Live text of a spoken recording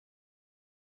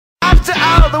After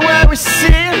all the way we see,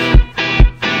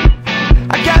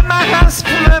 I got my hands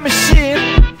on the machine.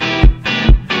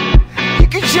 You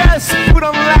can just put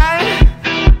online,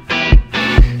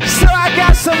 so I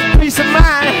got some peace of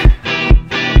mind.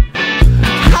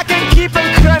 I can keep on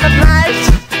crying at night,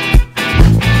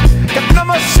 got no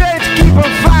more shade to keep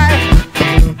on fight.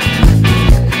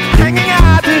 Hanging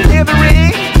out to hear the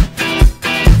ring,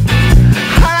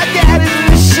 all I got is a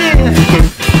machine.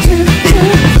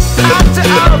 After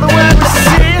all the way we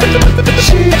see,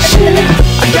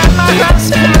 I got my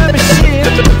hands on the machine.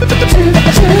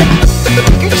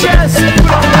 You can just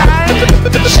put online,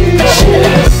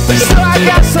 so I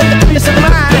got some peace of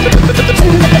mind.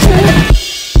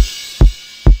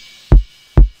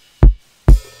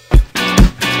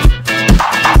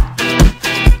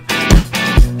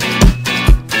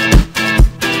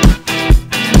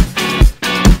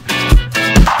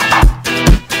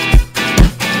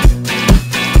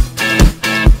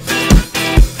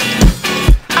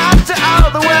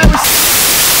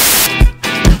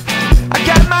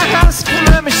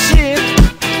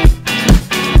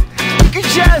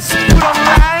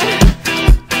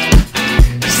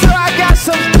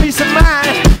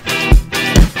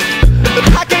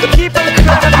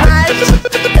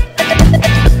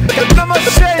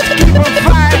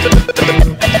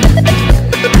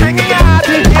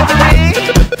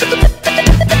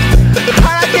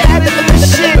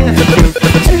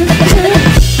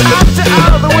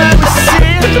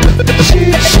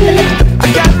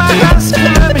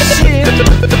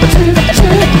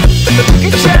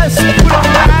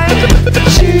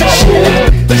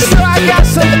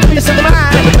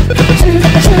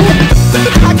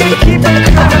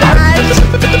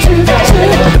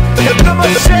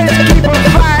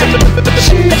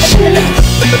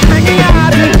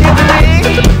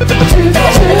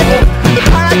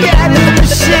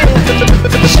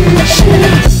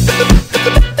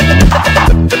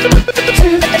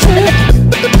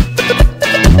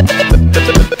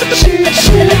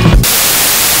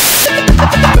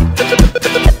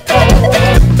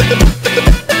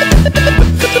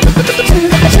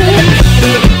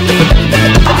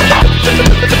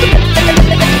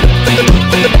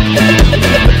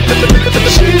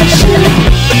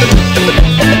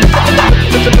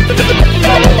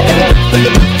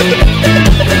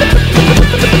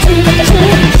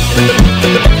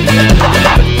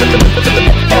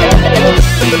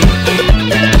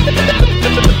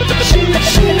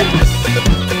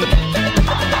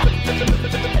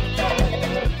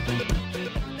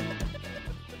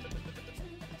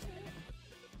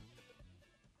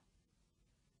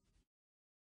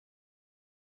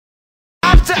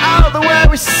 After all the way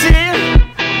we see,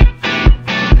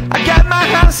 I got my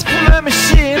hands on the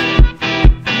machine.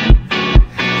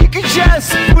 You can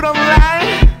just put online,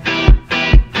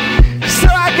 so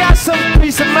I got some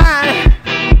peace of mind.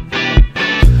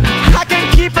 I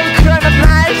can keep on crying at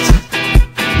night,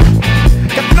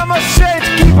 got no more shade to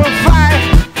keep on fight.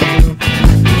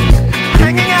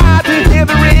 Hanging out to hear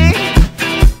the ring,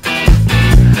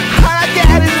 all I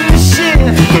got is a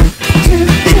machine.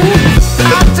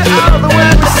 After all the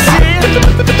way we see,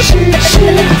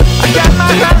 I got my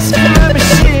hands on the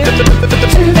machine.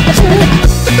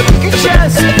 You can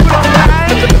just put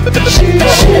online,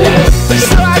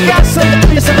 so I got some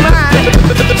peace of mind.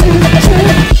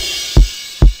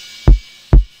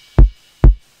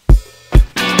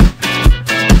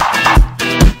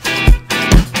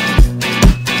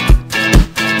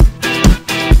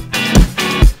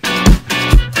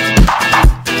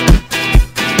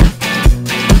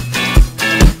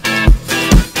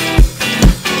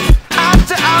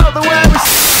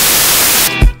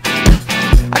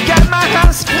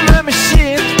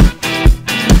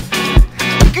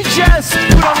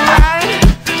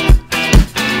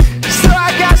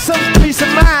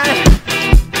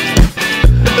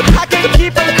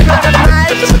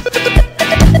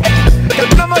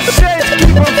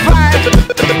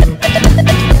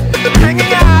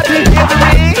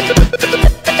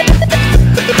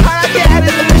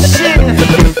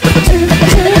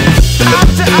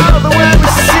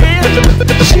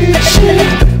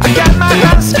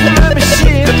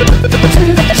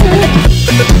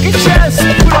 Just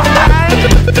put online,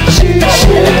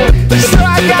 so